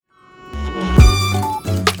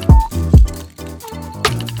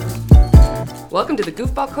Welcome to the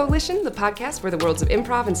Goofball Coalition, the podcast where the worlds of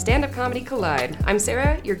improv and stand-up comedy collide. I'm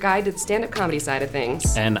Sarah, your guide to the stand-up comedy side of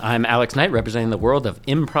things. And I'm Alex Knight, representing the world of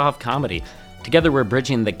improv comedy. Together we're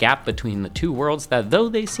bridging the gap between the two worlds that, though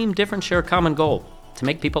they seem different, share a common goal: to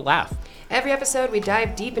make people laugh. Every episode, we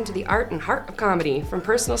dive deep into the art and heart of comedy, from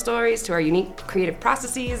personal stories to our unique creative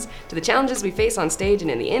processes, to the challenges we face on stage and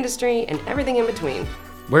in the industry, and everything in between.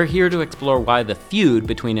 We're here to explore why the feud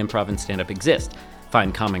between improv and stand-up exists,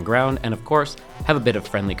 find common ground, and of course, have a bit of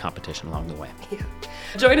friendly competition along the way. Yeah.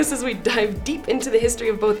 Join us as we dive deep into the history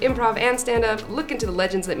of both improv and stand-up, look into the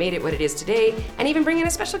legends that made it what it is today, and even bring in a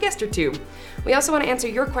special guest or two. We also want to answer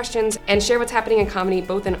your questions and share what's happening in comedy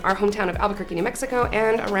both in our hometown of Albuquerque, New Mexico,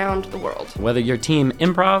 and around the world. Whether you're team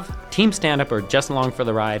improv, team stand-up, or just along for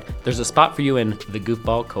the ride, there's a spot for you in the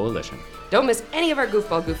Goofball Coalition. Don't miss any of our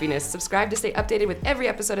goofball goofiness. Subscribe to stay updated with every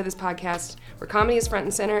episode of this podcast, where comedy is front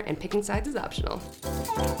and center and picking sides is optional.